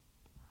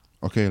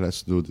Okay,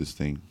 let's do this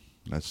thing.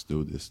 Let's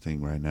do this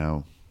thing right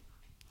now.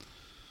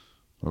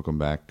 Welcome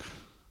back.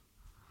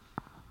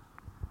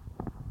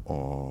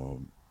 Or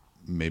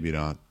maybe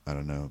not. I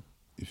don't know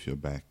if you're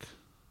back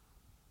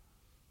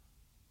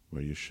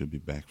where you should be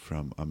back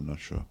from. I'm not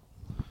sure.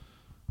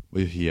 But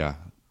you're here.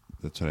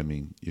 That's what I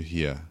mean. You're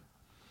here.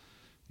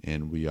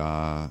 And we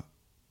are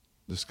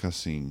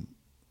discussing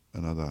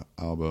another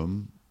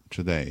album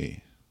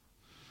today.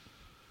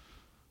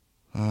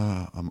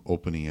 I'm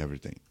opening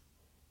everything.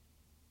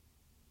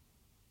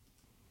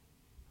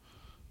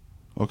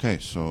 Okay,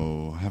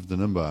 so I have the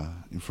number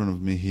in front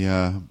of me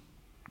here.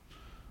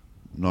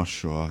 Not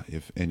sure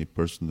if any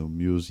personal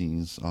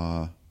musings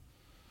are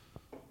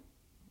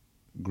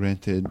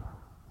granted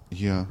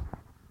here.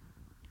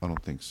 I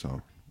don't think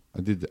so.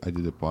 I did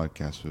a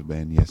podcast with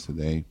Ben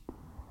yesterday.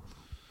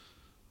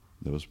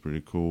 That was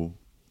pretty cool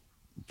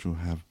to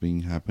have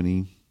been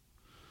happening.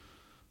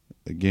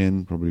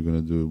 Again, probably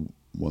gonna do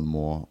one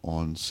more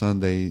on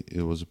Sunday.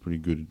 It was a pretty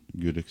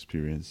good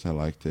experience. I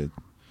liked it.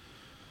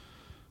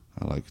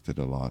 I liked it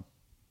a lot.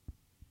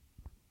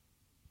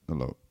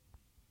 Hello.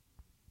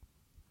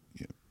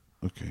 Yeah.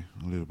 Okay.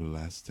 A little bit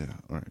less there.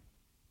 All right.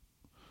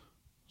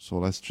 So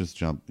let's just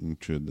jump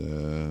into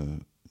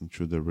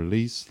the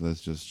release.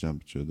 Let's just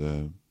jump to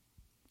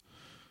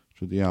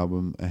the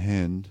album at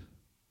hand.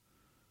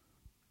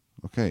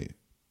 Okay.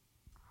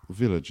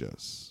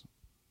 Villages.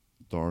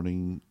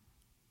 Darling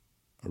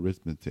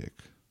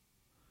Arithmetic.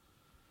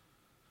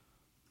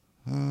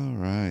 All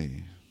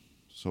right.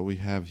 So we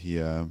have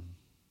here.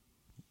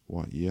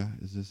 What year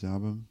is this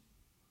album?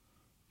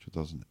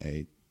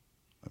 2008,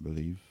 I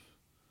believe.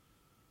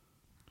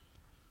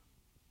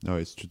 No,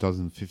 it's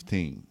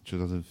 2015.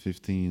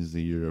 2015 is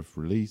the year of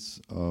release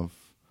of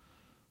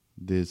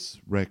this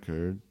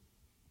record.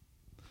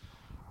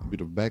 A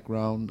bit of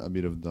background, a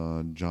bit of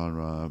the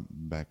genre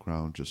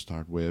background to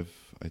start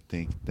with. I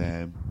think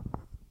that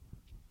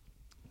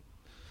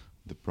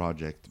the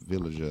project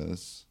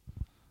Villages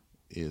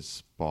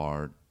is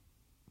part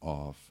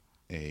of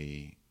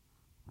a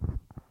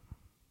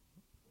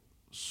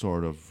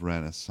sort of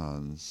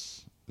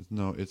renaissance.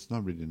 No, it's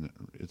not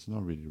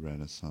really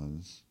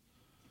renaissance,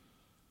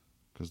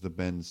 because the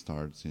band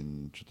starts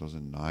in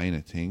 2009, I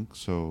think.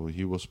 So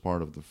he was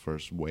part of the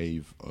first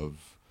wave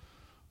of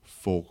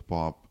folk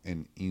pop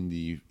and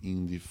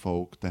indie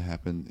folk that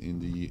happened in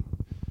the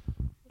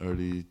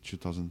early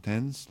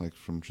 2010s, like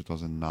from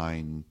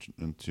 2009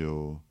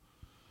 until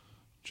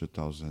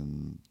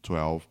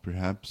 2012,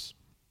 perhaps.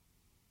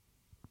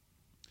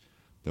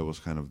 That was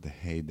kind of the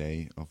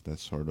heyday of that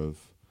sort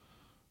of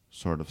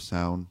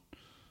sound,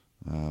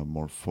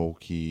 more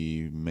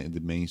folky. The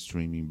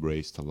mainstream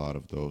embraced a lot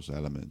of those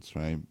elements,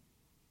 right?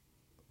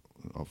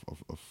 Of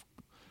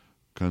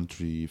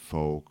country,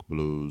 folk,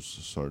 blues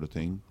sort of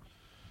thing.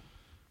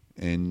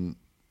 And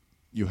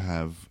you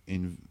have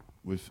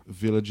with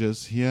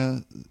Villages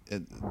here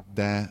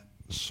that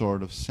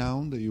sort of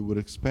sound that you would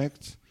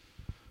expect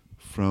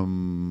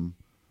from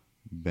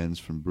bands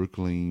from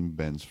Brooklyn,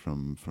 bands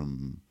from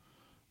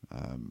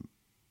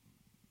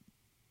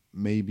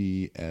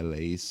maybe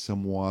LA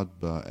somewhat,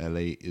 but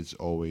LA is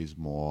always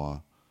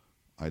more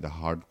either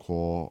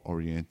hardcore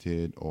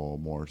oriented or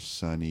more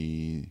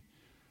sunny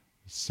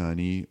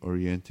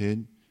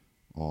oriented,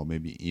 or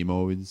maybe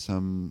emo in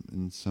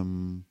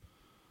some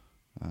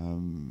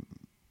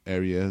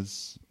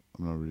areas.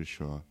 I'm not really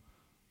sure,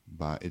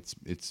 but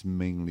it's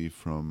mainly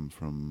from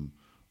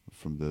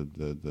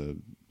the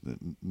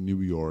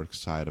New York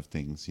side of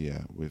things.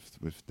 Yeah,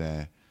 with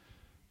that,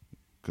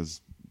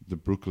 because the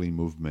Brooklyn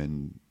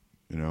movement,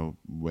 you know,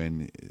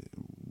 when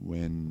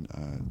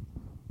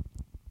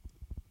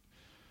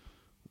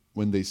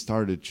they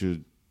started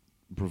to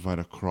provide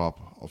a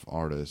crop of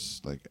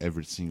artists like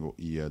every single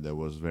year, that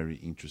was very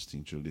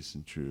interesting to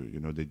listen to. You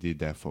know, they did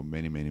that for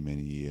many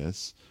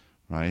years,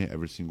 right?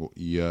 Every single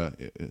year,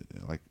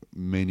 like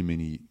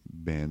many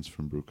bands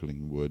from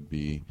Brooklyn would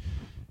be.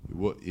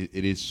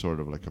 It is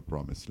sort of like a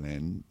promised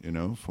land, you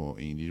know, for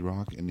indie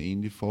rock and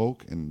indie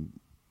folk, and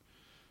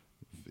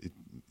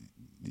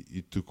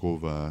it took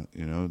over,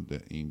 you know, the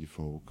indie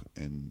folk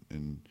and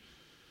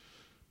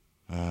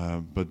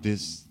but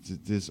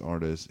this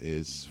artist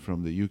is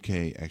from the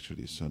UK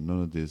actually, so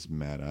none of this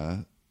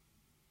matter.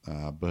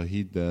 But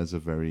he does a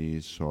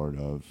very sort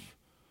of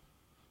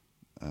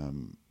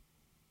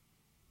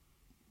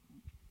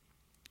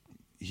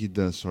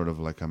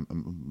like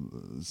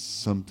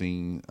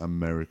something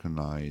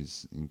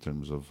Americanized in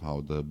terms of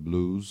how the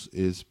blues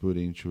is put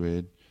into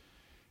it,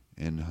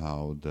 and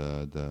how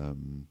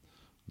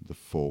the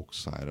folk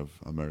side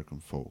of American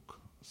folk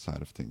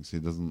side of things. He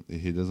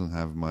doesn't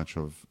have much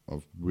of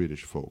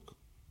British folk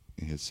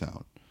in his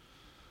sound.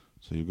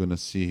 So you're gonna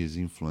see his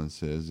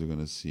influences. You're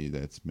gonna see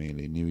that it's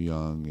mainly Neil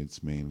Young.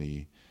 It's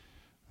mainly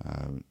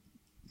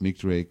Nick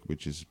Drake,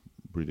 which is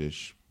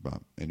British.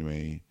 But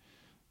anyway,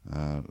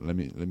 let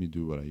me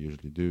do what I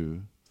usually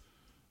do,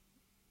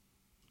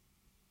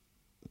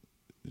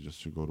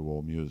 just to go to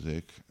all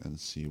music and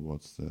see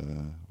what's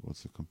the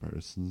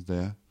comparisons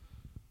there.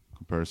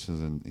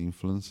 Comparisons and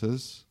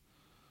influences.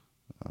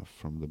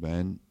 from the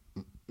band.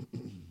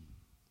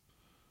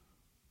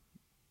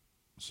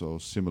 So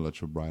similar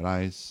to Bright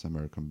Eyes,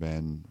 American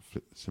band,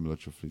 similar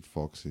to Fleet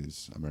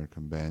Foxes,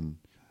 American band.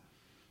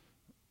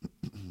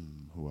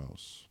 Who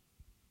else?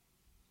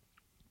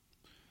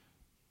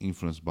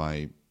 Influenced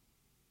by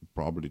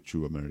probably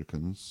two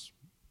Americans,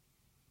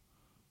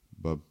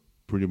 but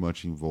pretty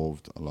much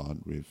involved a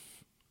lot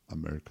with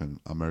American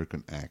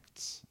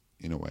acts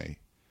in a way.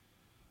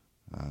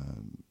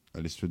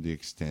 At least to the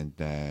extent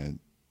that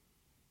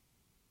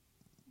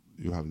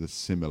you have the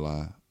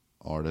similar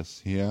artists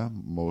here.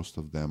 Most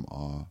of them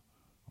are,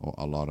 or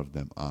a lot of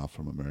them are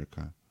from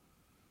America.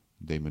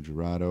 Damon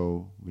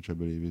Jurado, which I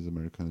believe is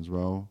American as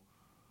well.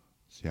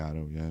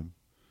 Seattle, yeah.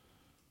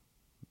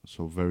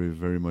 So very,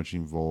 very much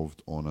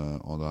involved on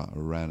a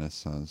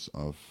renaissance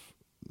of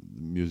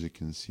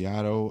music in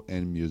Seattle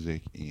and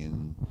music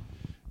in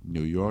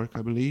New York,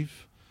 I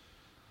believe.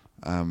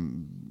 I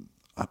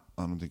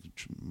don't think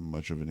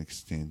much of an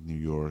extent New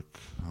York.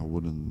 I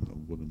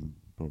wouldn't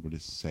probably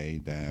say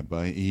that,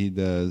 but he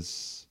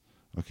does.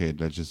 Okay,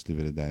 let's just leave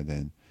it at that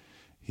then.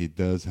 He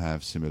does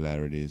have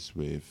similarities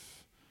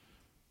with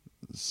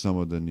some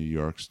of the New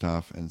York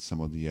stuff and some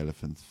of the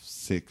Elephant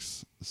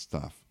Six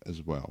stuff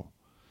as well.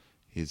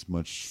 He's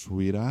much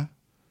sweeter.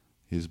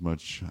 He's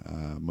much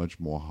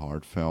more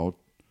heartfelt.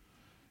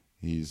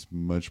 He's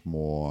much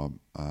more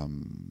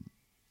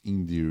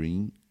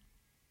endearing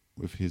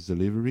with his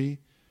delivery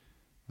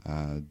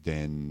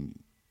than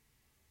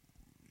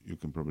you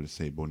can probably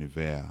say Bon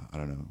Iver. I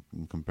don't know.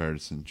 In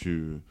comparison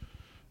to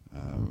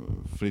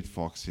Fleet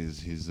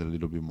Foxes, he's a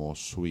little bit more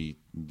sweet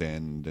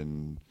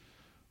than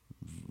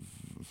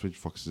Fleet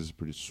Foxes is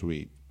pretty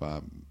sweet,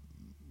 but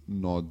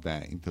not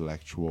that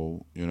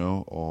intellectual,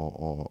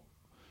 or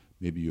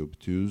maybe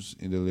obtuse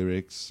in the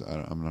lyrics.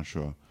 I'm not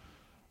sure.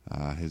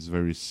 He's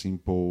very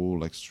simple,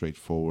 like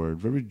straightforward,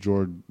 very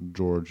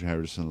George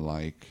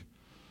Harrison-like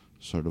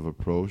sort of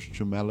approach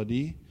to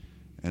melody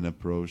and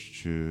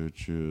approach to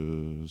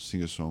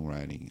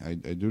singer-songwriting. I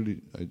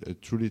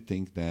truly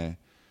think that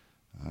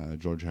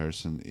George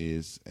Harrison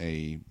is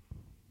a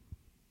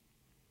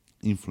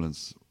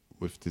influence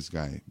with this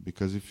guy,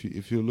 because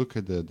if you look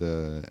at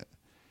the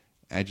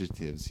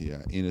adjectives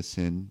here,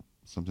 innocent,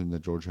 something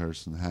that George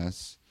Harrison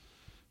has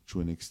to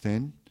an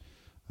extent.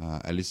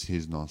 At least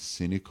he's not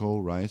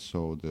cynical, right?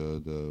 So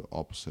the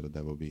opposite of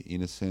that will be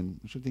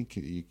innocent, which I think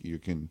you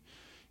can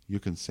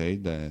say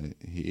that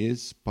he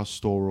is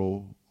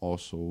pastoral,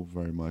 also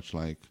very much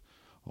like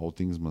All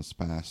Things Must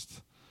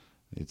Pass.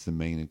 It's the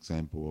main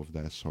example of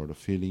that sort of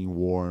feeling: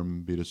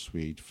 warm,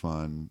 bittersweet,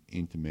 fun,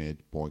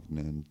 intimate,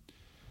 poignant,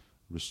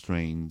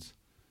 restrained,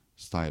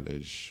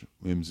 stylish,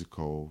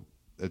 whimsical.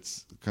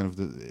 It's kind of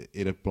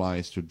it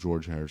applies to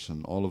George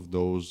Harrison. All of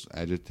those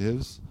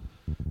adjectives,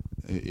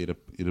 it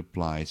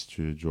applies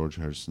to George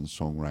Harrison's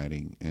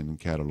songwriting and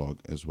catalog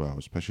as well,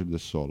 especially the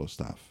solo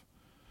stuff,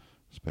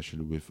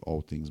 especially with All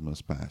Things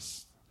Must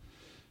Pass.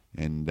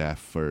 And that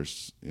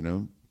first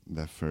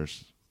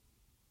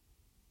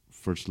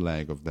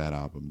leg of that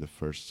album, the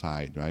first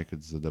side, right? 'Cause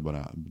it's a double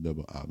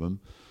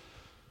album.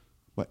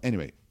 But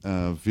anyway,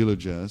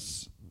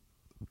 Villagers,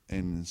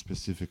 and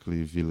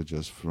specifically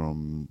Villagers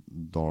from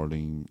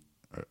Darling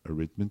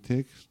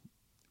Arithmetic,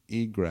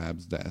 it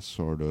grabs that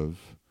sort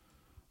of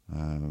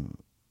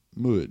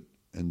mood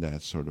and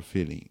that sort of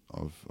feeling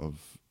of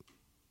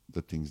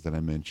the things that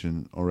I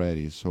mentioned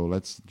already. So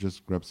let's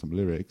just grab some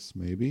lyrics,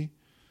 maybe,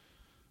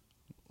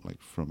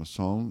 like from a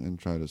song, and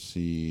try to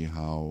see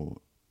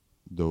how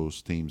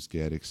those themes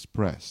get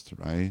expressed,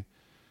 right?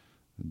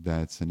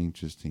 That's an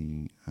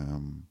interesting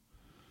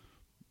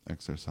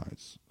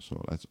exercise.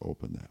 So let's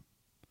open that.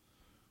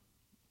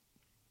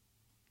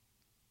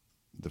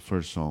 The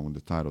first song,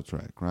 the title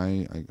track,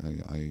 right?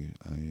 I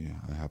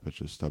happen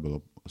to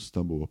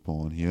stumble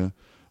upon here.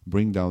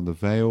 Bring down the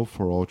veil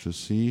for all to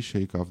see,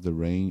 shake off the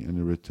rain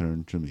and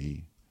return to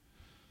me.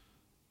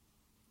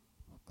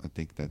 I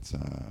think that's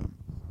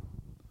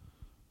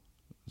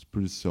it's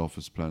pretty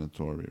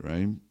self-explanatory,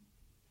 right?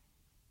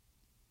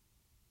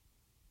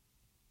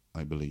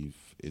 I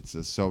believe it's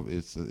a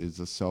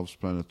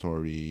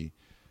self-explanatory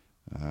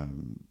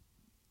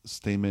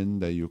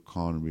statement that you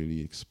can't really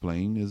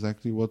explain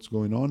exactly what's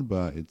going on,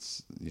 but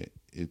it's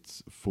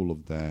full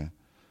of that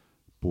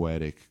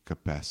poetic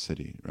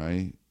capacity,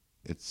 right?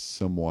 It's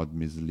somewhat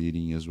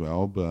misleading as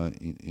well, but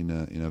in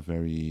a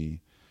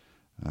very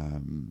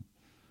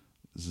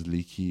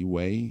sleeky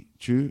way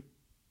too.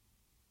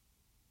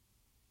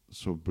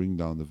 So bring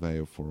down the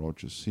veil for all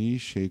to see,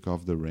 shake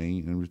off the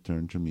rain and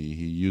return to me.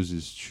 He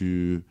uses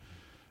two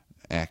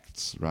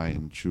acts, right,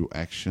 and two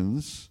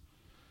actions,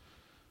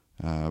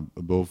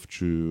 both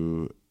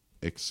to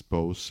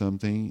expose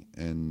something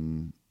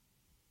and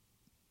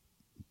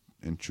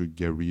to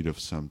get rid of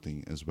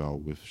something as well,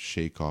 with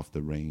shake off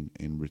the rain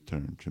and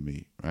return to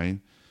me, right?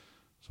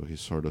 So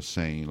he's sort of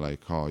saying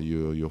like, oh,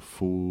 you're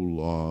full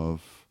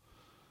of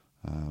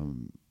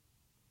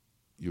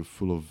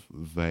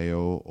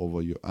veil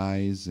over your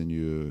eyes, and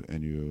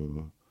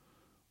you're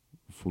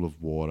full of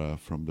water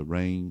from the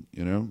rain,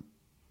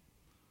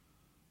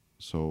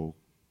 So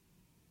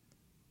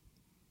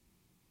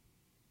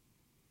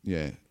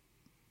yeah,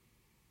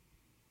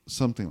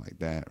 something like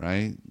that,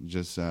 right?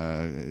 Just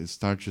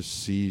start to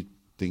see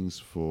things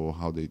for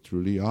how they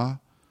truly are,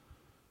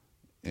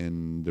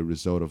 and the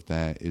result of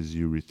that is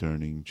you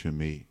returning to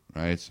me,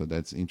 right? So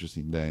that's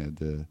interesting.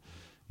 The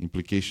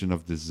implication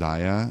of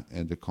desire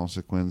and the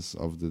consequence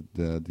of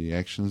the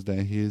actions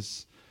that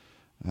he's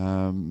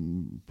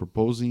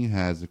proposing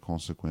has the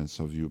consequence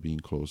of you being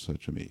closer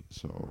to me.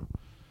 So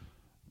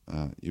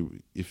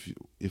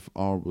if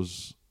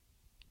ours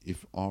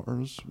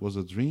was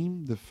a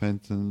dream, the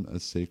phantom a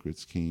sacred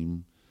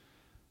scheme,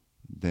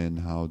 then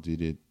how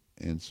did it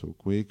end so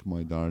quick,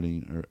 my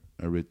darling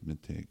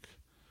arithmetic?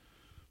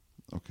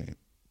 Okay,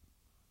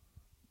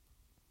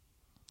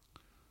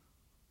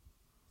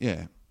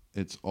 yeah,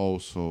 it's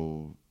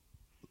also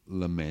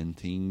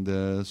lamenting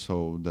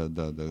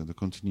the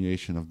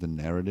continuation of the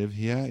narrative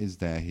here is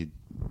that he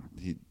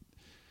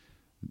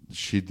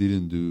she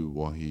didn't do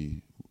what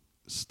he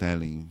was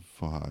telling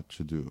for her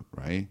to do,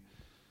 right?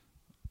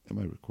 Am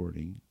I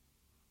recording?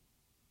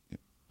 Yeah.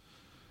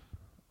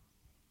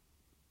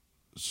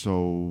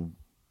 So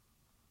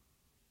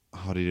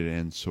how did it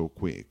end so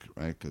quick,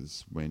 right?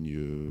 Because when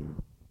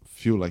you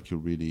feel like you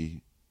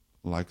really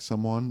like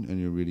someone and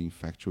you're really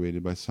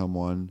infatuated by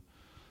someone,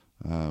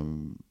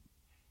 um,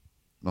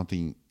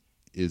 nothing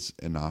is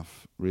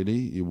enough, really.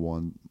 You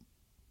want,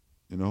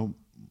 you know,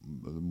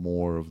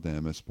 more of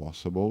them as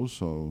possible.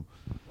 So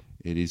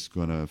it is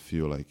gonna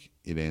feel like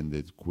it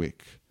ended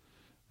quick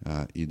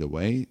either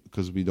way,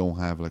 because we don't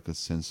have like a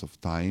sense of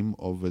time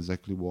of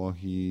exactly what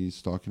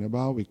he's talking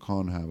about. We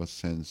can't have a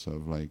sense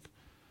of like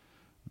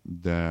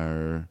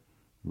their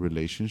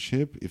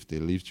relationship if they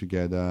live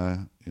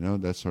together, you know,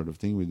 that sort of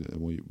thing. We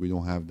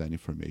don't have that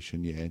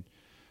information yet.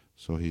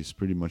 So he's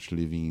pretty much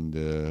living in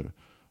the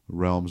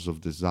realms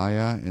of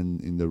desire and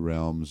in the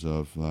realms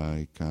of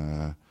like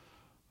a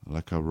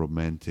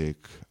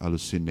romantic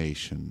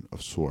hallucination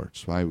of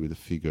sorts, right? With the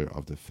figure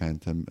of the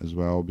phantom as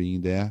well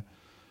being there.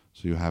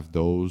 So you have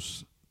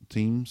those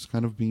themes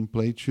kind of being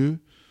played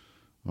too.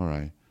 All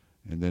right.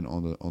 And then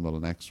on the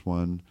next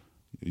one,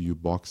 you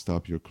boxed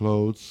up your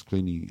clothes,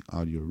 cleaning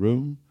out your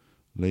room,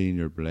 laying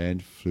your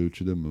bed, flew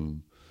to the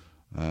moon.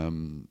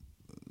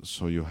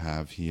 So you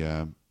have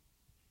here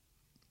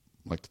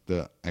like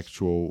the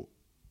actual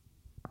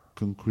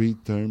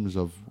concrete terms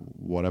of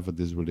whatever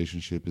this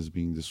relationship is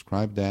being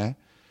described there.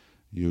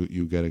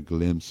 You get a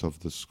glimpse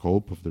of the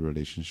scope of the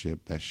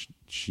relationship that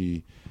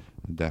she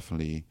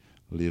definitely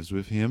lives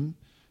with him,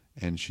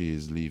 and she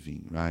is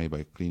leaving, right,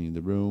 by cleaning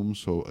the room.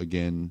 So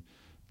again,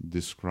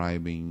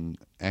 describing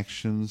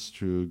actions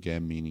to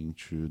get meaning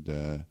to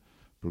the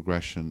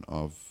progression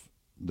of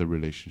the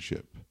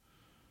relationship,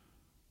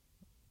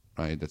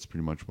 right? That's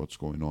pretty much what's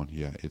going on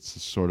here. It's a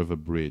sort of a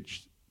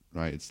bridge,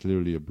 right? It's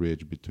literally a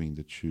bridge between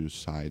the two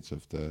sides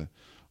of the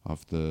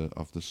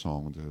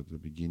song, the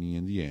beginning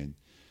and the end.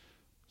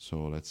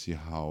 So let's see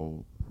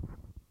how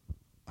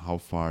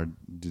far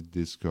did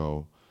this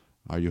go.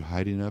 Are you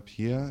hiding up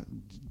here?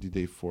 Did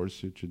they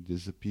force you to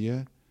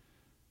disappear?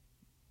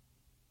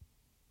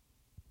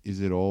 Is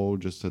it all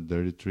just a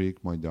dirty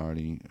trick, my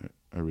darling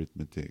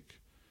arithmetic?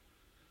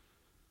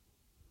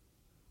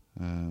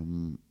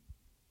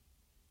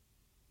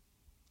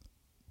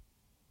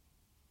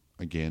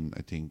 Again,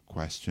 I think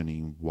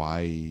questioning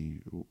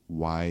why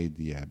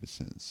the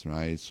absence,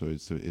 right? So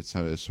it's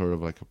a sort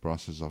of like a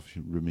process of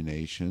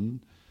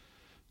rumination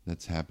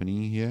that's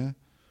happening here.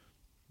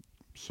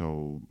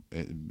 So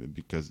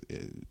because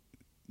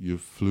you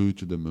flew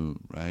to the moon,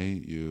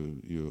 right?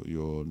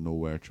 You're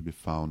nowhere to be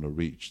found or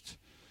reached.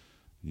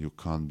 You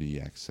can't be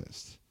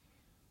accessed.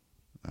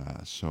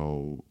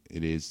 So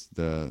it is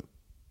the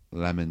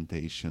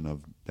lamentation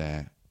of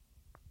that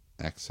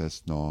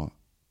access not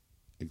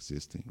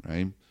existing,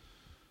 right?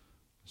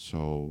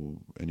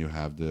 So, and you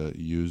have the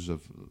use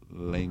of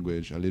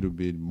language, a little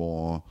bit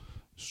more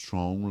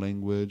strong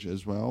language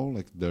as well,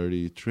 like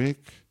dirty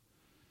trick.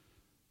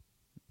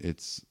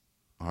 It's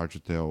hard to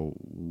tell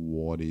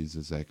what is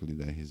exactly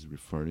that he's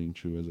referring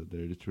to as a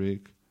dirty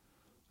trick.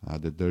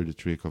 The dirty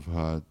trick of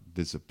her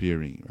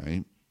disappearing,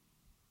 right?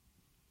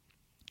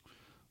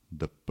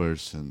 The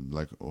person,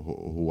 like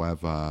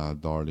whoever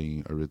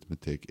darling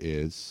arithmetic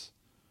is,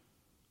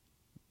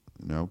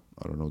 you know,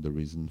 I don't know the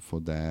reason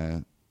for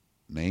that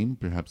name.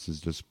 Perhaps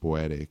it's just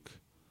poetic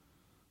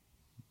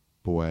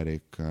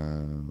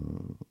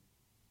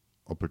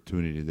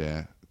opportunity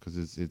there,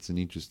 because it's an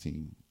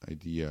interesting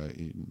idea.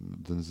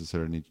 It doesn't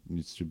necessarily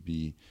needs to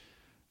be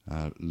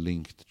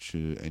linked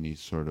to any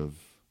sort of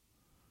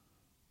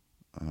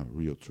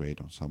real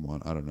trait on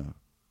someone. I don't know.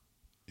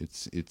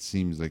 It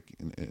seems like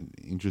an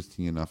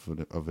interesting enough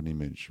of an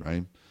image,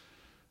 right?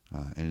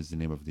 And it's the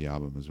name of the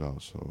album as well,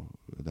 so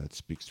that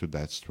speaks to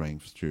that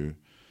strength too.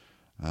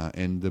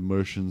 And the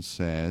merchant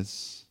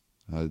says,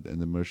 and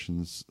the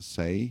merchants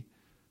say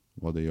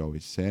what they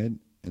always said,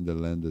 and the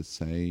lenders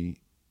say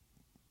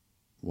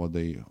what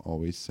they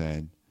always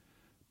said,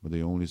 but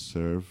they only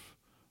serve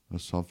a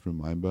soft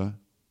reminder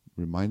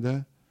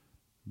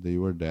that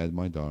you are dead,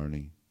 my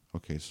darling.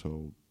 Okay,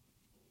 so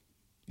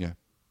yeah,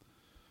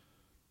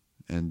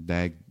 and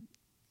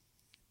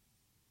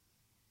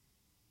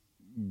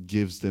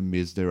gives the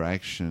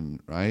misdirection,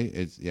 right?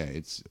 It's yeah,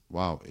 it's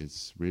wow,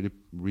 it's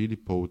really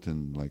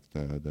potent, like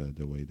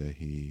the way that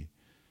he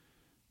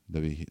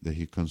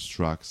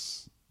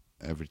constructs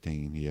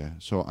everything in here.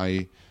 So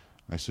I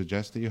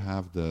suggest that you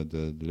have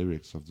the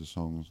lyrics of the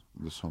song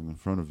in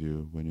front of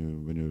you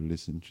when you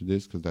listen to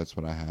this, because that's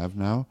what I have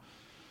now.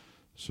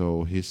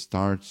 So he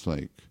starts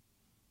like,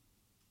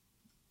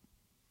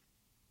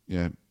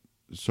 yeah,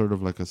 sort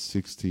of like a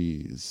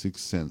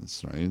 66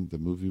 Cents, right? The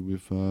movie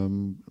with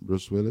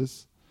Bruce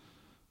Willis.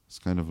 It's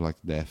kind of like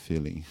that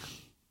feeling.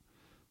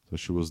 So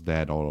she was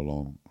dead all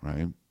along,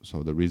 right?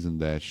 So the reason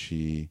that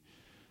she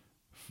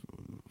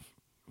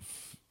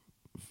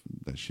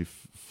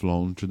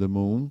flown to the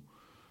moon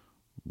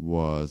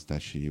was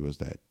that she was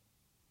dead.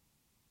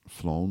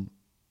 Flown.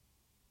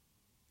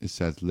 It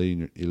says lay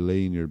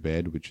in your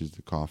bed, which is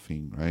the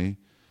coffin, right?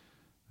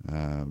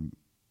 Um,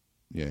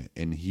 yeah,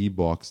 and he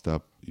boxed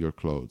up your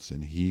clothes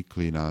and he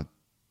cleaned out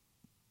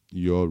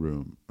your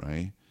room,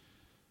 right?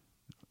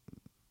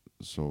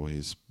 So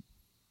he's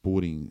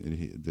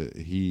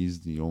he's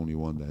the only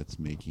one that's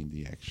making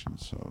the action.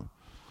 So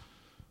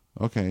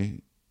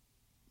okay,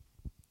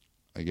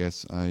 I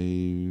guess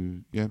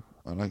I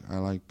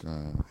like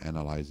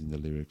analyzing the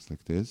lyrics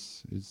like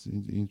this. It's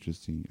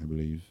interesting, I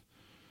believe.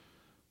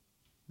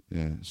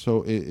 Yeah.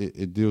 So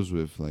it deals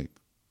with like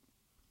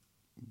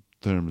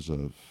terms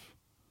of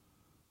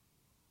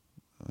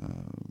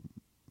um,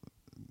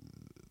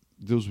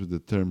 deals with the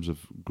terms of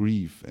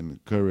grief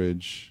and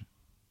courage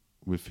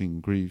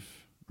within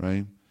grief,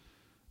 right?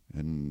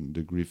 And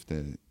the grief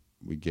that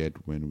we get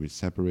when we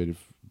separate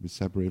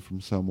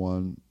from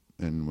someone,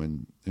 and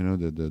when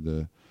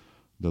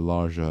the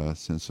larger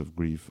sense of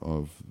grief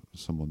of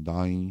someone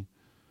dying.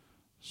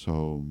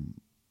 So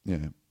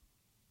yeah,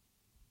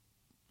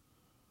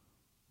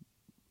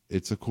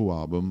 it's a cool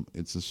album.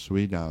 It's a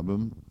sweet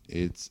album.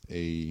 It's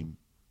a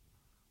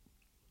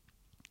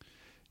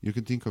You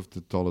can think of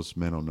The Tallest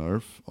Man on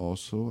Earth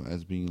also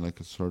as being like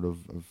a sort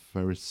of a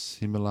very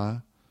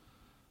similar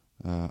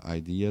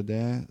idea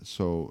there.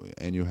 So,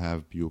 and you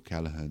have Bill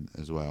Callahan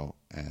as well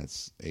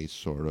as a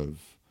sort of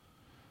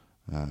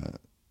uh,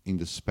 in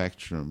the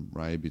spectrum,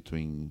 right,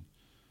 between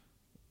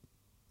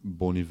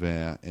Bon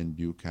Iver and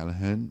Bill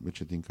Callahan,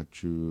 which I think are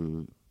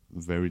two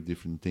very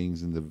different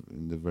things in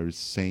the very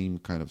same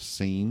kind of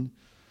scene,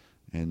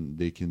 and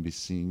they can be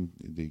seen.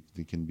 They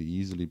can be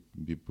easily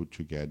be put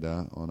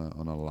together on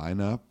a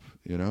lineup,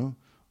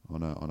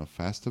 on a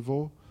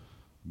festival,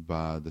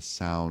 but the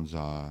sounds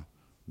are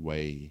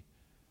way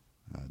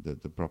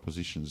the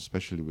propositions,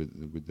 especially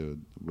with the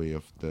way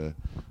of the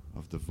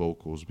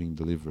vocals being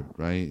delivered,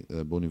 right?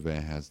 Bon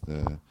Iver has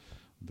the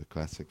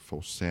classic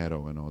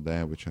falsetto and all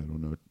that, which I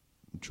don't know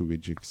to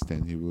which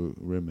extent he will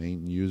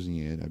remain using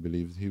it. I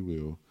believe he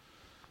will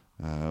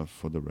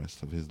for the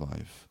rest of his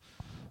life.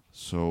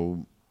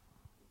 So,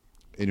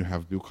 and you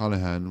have Bill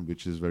Callahan,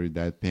 which is very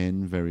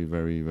deadpan, very,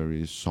 very,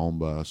 very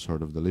somber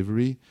sort of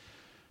delivery.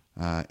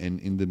 And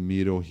in the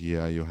middle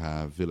here, you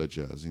have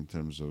Villagers. In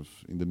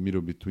the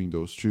middle between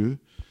those two,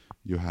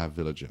 you have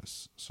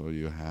Villagers. So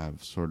you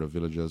have sort of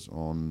Villagers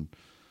on,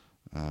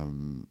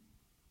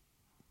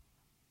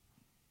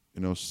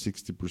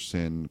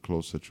 60%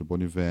 closer to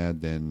Bon Iver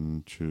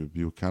than to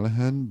Bill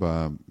Callahan.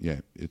 But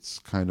yeah, it's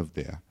kind of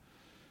there.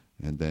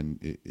 And then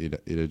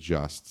it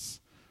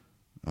adjusts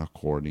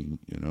according,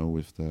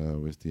 with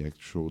the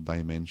actual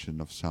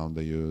dimension of sound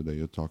that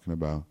you're talking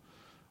about.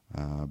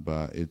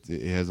 But it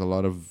has a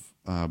lot of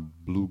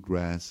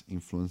bluegrass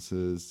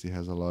influences. It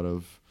has a lot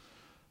of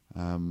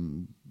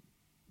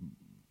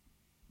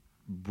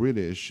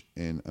British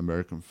and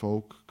American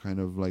folk, kind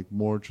of like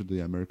more to the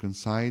American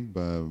side,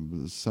 but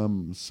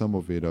some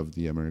of it of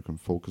the American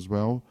folk as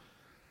well.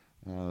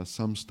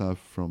 Some stuff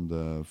from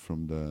the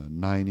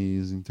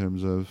 90s in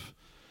terms of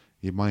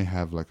it might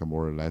have like a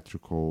more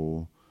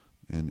electrical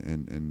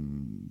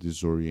and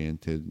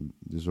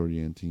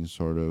disorienting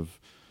sort of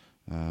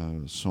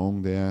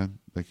song there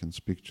that can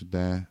speak to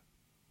that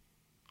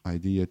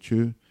idea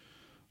too.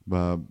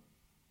 But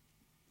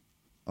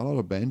a lot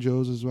of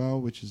banjos as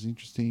well, which is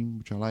interesting,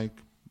 which I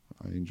like.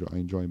 I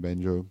enjoy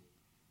banjo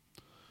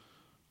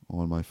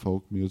on my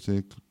folk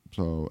music.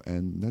 So,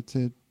 and that's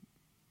it.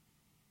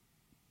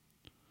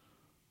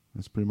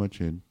 That's pretty much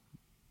it.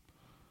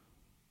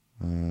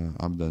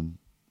 I'm done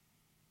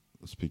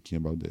speaking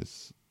about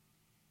this.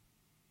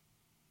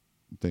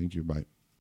 Thank you. Bye.